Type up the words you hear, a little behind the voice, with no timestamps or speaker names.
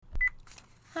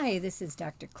Hi, this is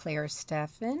Dr. Claire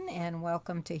Steffen, and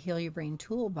welcome to Heal Your Brain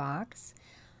Toolbox.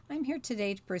 I'm here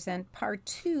today to present part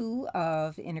 2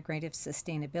 of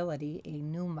Integrative-Sustainability, a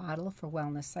new model for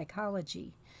wellness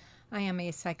psychology. I am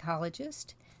a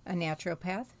psychologist, a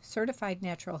naturopath, certified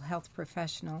natural health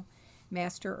professional,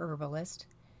 master herbalist,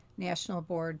 national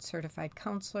board certified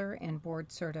counselor, and board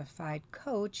certified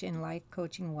coach in life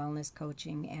coaching, wellness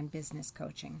coaching, and business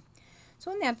coaching.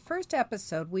 So in that first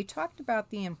episode, we talked about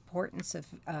the importance of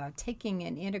taking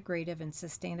an integrative and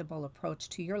sustainable approach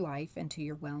to your life and to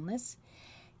your wellness,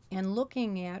 and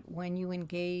looking at when you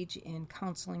engage in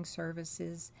counseling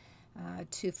services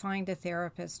to find a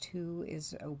therapist who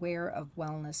is aware of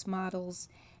wellness models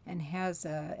and has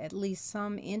at least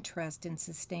some interest in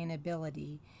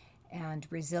sustainability and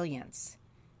resilience.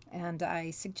 And I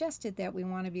suggested that we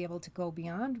want to be able to go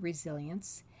beyond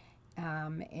resilience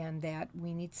and that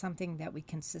we need something that we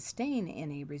can sustain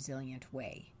in a resilient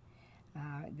way.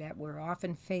 That we're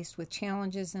often faced with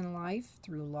challenges in life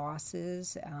through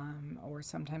losses or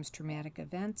sometimes traumatic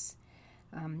events,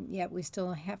 yet we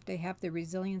still have to have the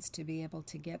resilience to be able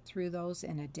to get through those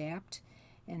and adapt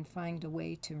and find a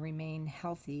way to remain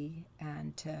healthy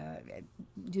and to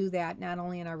do that not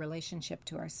only in our relationship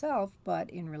to ourselves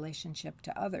but in relationship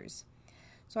to others.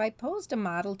 So I posed a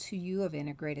model to you of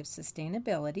integrative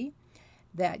sustainability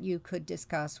that you could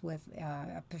discuss with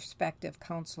a prospective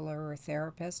counselor or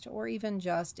therapist, or even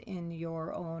just in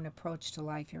your own approach to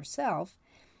life yourself.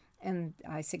 And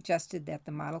I suggested that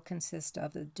the model consist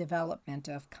of the development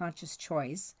of conscious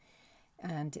choice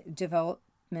and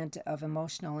development of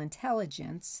emotional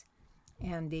intelligence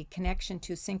and the connection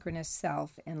to synchronous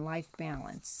self and life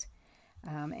balance.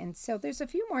 And so there's a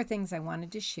few more things I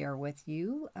wanted to share with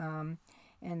you.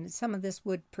 And some of this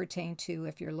would pertain to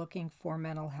if you're looking for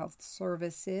mental health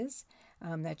services,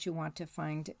 that you want to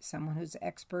find someone who's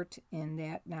expert in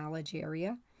that knowledge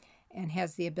area and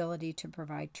has the ability to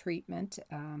provide treatment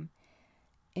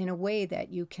in a way that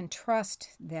you can trust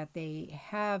that they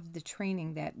have the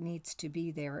training that needs to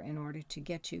be there in order to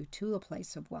get you to a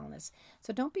place of wellness.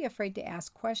 So don't be afraid to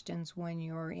ask questions when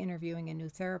you're interviewing a new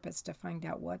therapist to find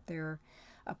out what their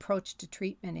approach to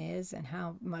treatment is and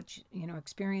how much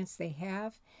experience they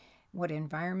have, what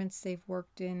environments they've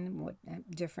worked in, what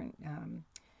different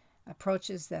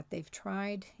approaches that they've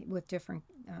tried with different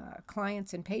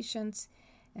clients and patients,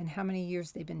 and how many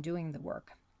years they've been doing the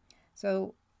work.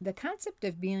 So the concept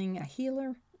of being a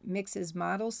healer mixes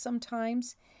models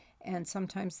sometimes, and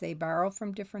sometimes they borrow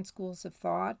from different schools of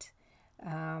thought.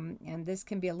 And this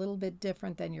can be a little bit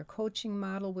different than your coaching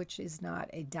model, which is not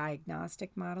a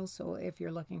diagnostic model. So if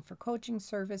you're looking for coaching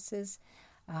services,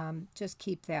 just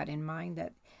keep that in mind,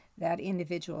 that that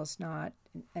individual is not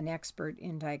an expert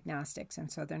in diagnostics,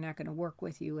 and so they're not going to work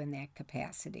with you in that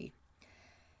capacity.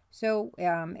 So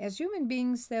as human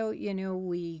beings, though,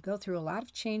 we go through a lot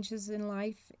of changes in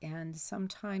life, and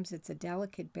sometimes it's a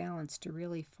delicate balance to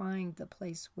really find the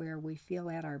place where we feel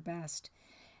at our best,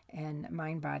 and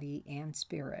mind, body, and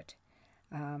spirit.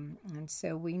 And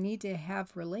so we need to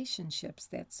have relationships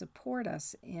that support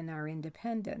us in our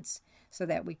independence so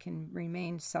that we can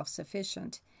remain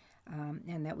self-sufficient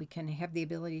and that we can have the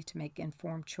ability to make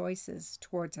informed choices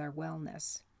towards our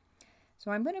wellness.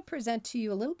 So I'm going to present to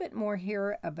you a little bit more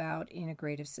here about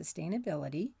integrative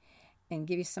sustainability and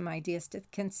give you some ideas to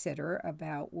consider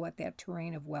about what that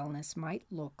terrain of wellness might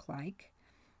look like.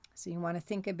 So you want to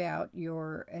think about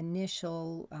your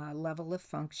initial level of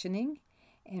functioning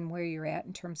and where you're at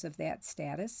in terms of that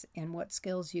status and what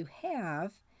skills you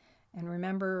have. And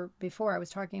remember, before I was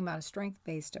talking about a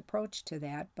strength-based approach to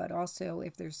that, but also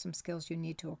if there's some skills you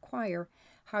need to acquire,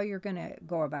 how you're going to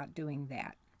go about doing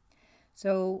that.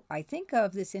 So I think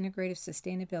of this integrative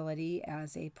sustainability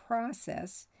as a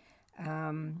process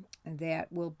that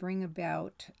will bring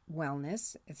about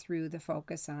wellness through the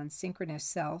focus on synchronous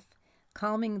self,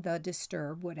 calming the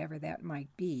disturbed, whatever that might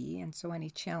be. And so any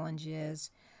challenges,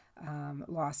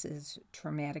 losses,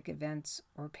 traumatic events,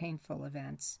 or painful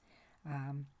events.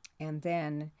 And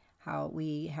then how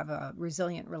we have a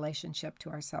resilient relationship to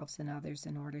ourselves and others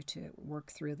in order to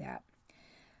work through that.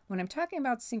 When I'm talking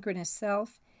about synchronous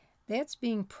self, that's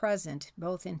being present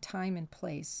both in time and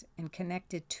place and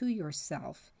connected to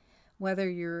yourself, whether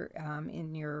you're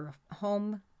in your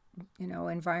home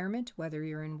environment, whether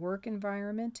you're in work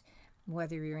environment,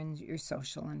 whether you're in your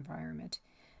social environment.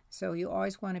 So you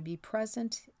always want to be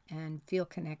present and feel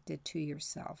connected to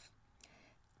yourself.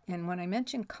 And when I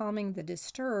mention calming the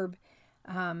disturbed,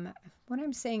 what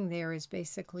I'm saying there is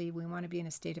basically we want to be in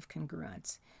a state of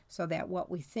congruence so that what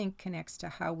we think connects to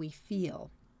how we feel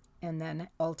and then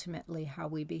ultimately how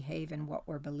we behave and what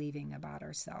we're believing about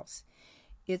ourselves.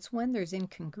 it's when there's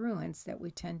incongruence that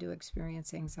we tend to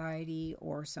experience anxiety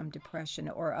or some depression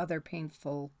or other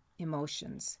painful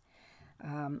emotions,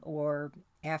 or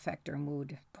affect or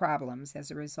mood problems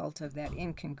as a result of that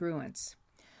incongruence.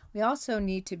 We also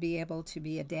need to be able to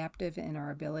be adaptive in our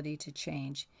ability to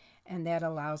change, and that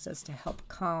allows us to help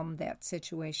calm that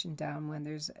situation down when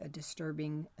there's a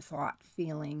disturbing thought,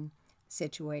 feeling,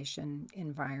 situation,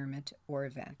 environment, or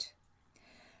event.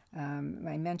 I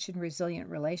mentioned resilient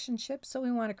relationships, so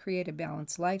we want to create a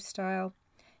balanced lifestyle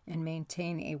and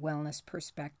maintain a wellness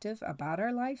perspective about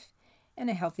our life and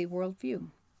a healthy worldview.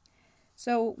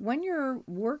 So when you're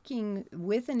working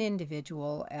with an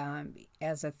individual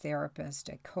as a therapist,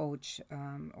 a coach,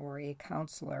 or a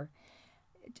counselor,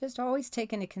 just always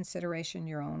take into consideration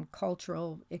your own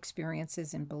cultural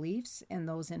experiences and beliefs and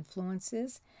those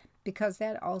influences, because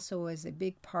that also is a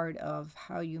big part of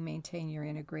how you maintain your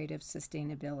integrative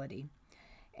sustainability.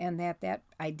 And that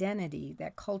identity,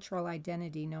 that cultural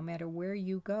identity, no matter where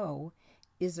you go,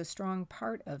 is a strong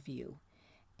part of you.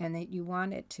 And that you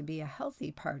want it to be a healthy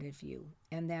part of you,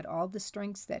 and that all the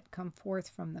strengths that come forth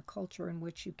from the culture in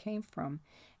which you came from,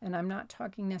 and I'm not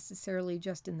talking necessarily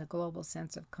just in the global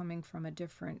sense of coming from a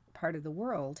different part of the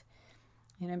world,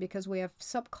 because we have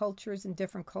subcultures and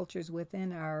different cultures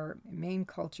within our main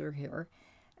culture here.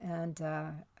 And,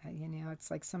 it's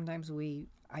like sometimes we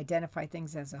identify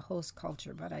things as a host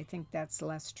culture, but I think that's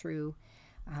less true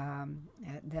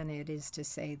than it is to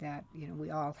say that, we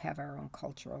all have our own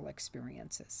cultural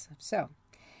experiences. So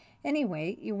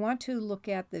anyway, you want to look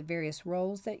at the various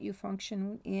roles that you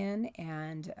function in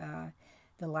and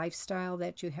the lifestyle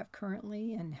that you have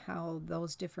currently and how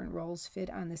those different roles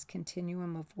fit on this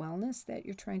continuum of wellness that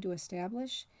you're trying to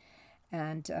establish.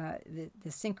 And the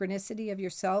synchronicity of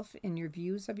yourself and your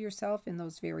views of yourself in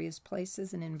those various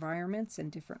places and environments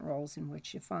and different roles in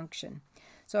which you function.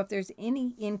 So if there's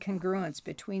any incongruence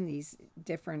between these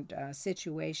different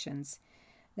situations,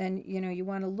 then you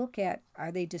want to look at,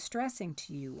 are they distressing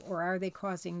to you, or are they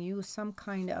causing you some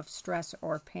kind of stress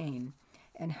or pain?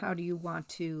 And how do you want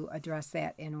to address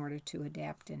that in order to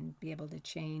adapt and be able to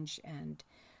change and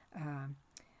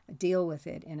deal with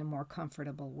it in a more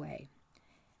comfortable way?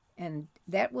 And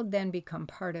that will then become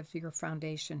part of your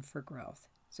foundation for growth.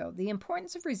 So the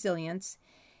importance of resilience,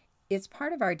 it's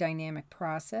part of our dynamic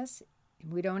process.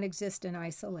 We don't exist in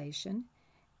isolation,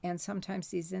 and sometimes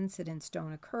these incidents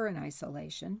don't occur in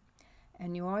isolation.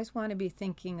 And you always want to be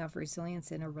thinking of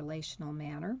resilience in a relational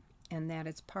manner, and that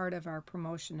it's part of our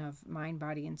promotion of mind,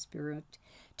 body, and spirit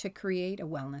to create a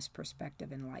wellness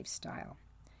perspective and lifestyle.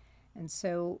 And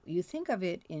so you think of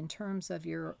it in terms of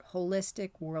your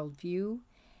holistic worldview.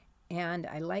 And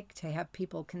I like to have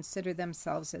people consider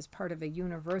themselves as part of a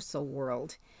universal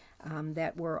world,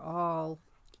 that we're all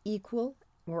equal,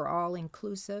 we're all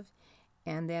inclusive,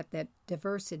 and that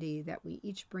diversity that we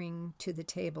each bring to the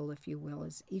table, if you will,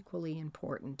 is equally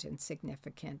important and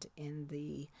significant in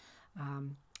the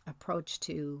approach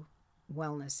to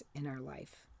wellness in our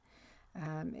life.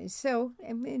 So,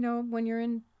 when you're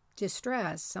in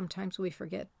distress, sometimes we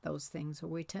forget those things, or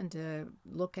we tend to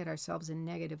look at ourselves in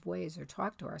negative ways or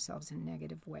talk to ourselves in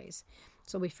negative ways.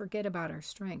 So we forget about our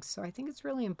strengths. So I think it's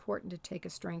really important to take a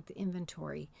strength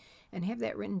inventory and have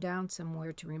that written down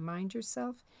somewhere to remind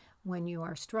yourself when you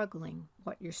are struggling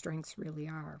what your strengths really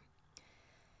are.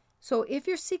 So if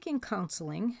you're seeking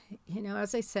counseling,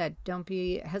 as I said, don't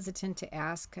be hesitant to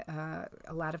ask a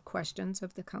lot of questions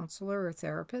of the counselor or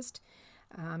therapist,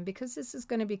 because this is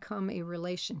going to become a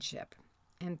relationship.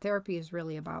 And therapy is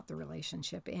really about the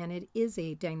relationship. And it is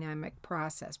a dynamic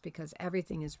process because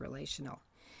everything is relational.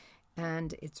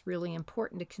 And it's really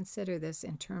important to consider this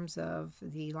in terms of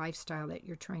the lifestyle that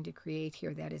you're trying to create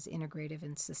here that is integrative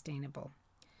and sustainable.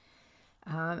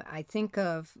 I think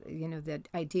of, the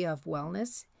idea of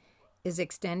wellness is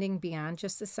extending beyond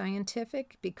just the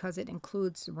scientific, because it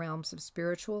includes the realms of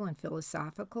spiritual and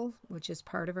philosophical, which is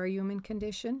part of our human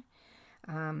condition.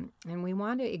 And we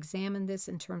want to examine this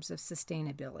in terms of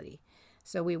sustainability.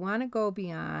 So we want to go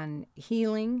beyond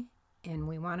healing, and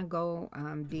we want to go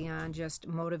beyond just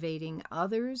motivating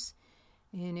others.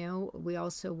 We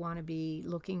also want to be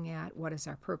looking at what is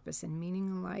our purpose and meaning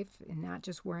in life, and not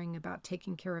just worrying about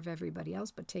taking care of everybody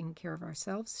else, but taking care of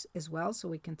ourselves as well so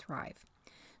we can thrive.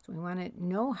 So we want to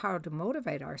know how to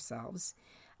motivate ourselves,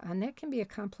 and that can be a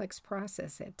complex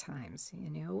process at times,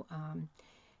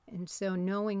 And so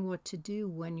knowing what to do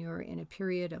when you're in a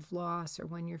period of loss or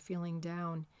when you're feeling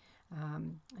down,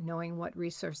 knowing what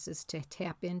resources to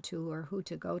tap into or who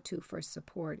to go to for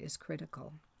support is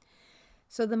critical.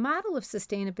 So the model of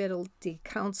sustainability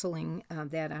counseling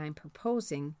that I'm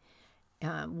proposing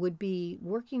would be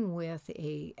working with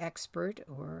a expert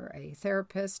or a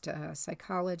therapist, a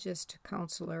psychologist,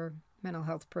 counselor, mental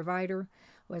health provider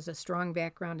who has a strong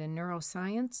background in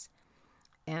neuroscience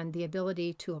and the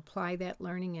ability to apply that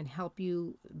learning and help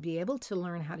you be able to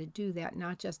learn how to do that,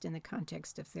 not just in the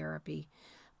context of therapy,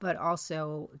 but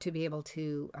also to be able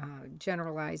to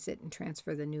generalize it and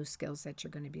transfer the new skills that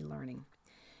you're going to be learning.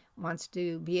 Wants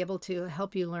to be able to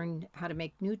help you learn how to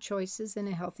make new choices in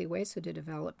a healthy way, so to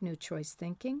develop new choice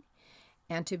thinking,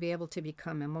 and to be able to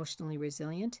become emotionally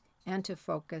resilient, and to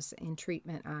focus in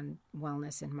treatment on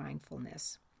wellness and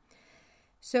mindfulness.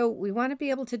 So we want to be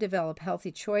able to develop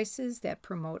healthy choices that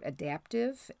promote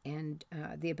adaptive and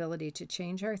the ability to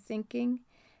change our thinking,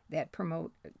 that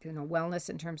promote wellness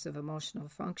in terms of emotional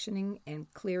functioning,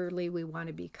 and clearly we want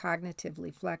to be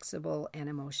cognitively flexible and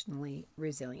emotionally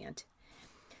resilient.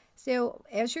 So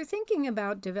as you're thinking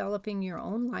about developing your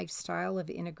own lifestyle of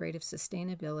integrative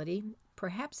sustainability,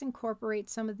 perhaps incorporate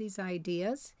some of these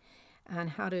ideas on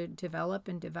how to develop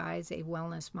and devise a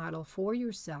wellness model for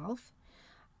yourself.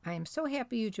 I am so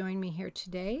happy you joined me here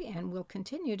today, and we'll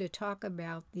continue to talk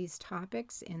about these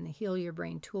topics in the Heal Your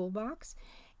Brain Toolbox,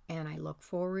 and I look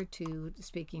forward to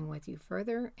speaking with you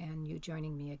further and you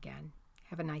joining me again.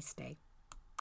 Have a nice day.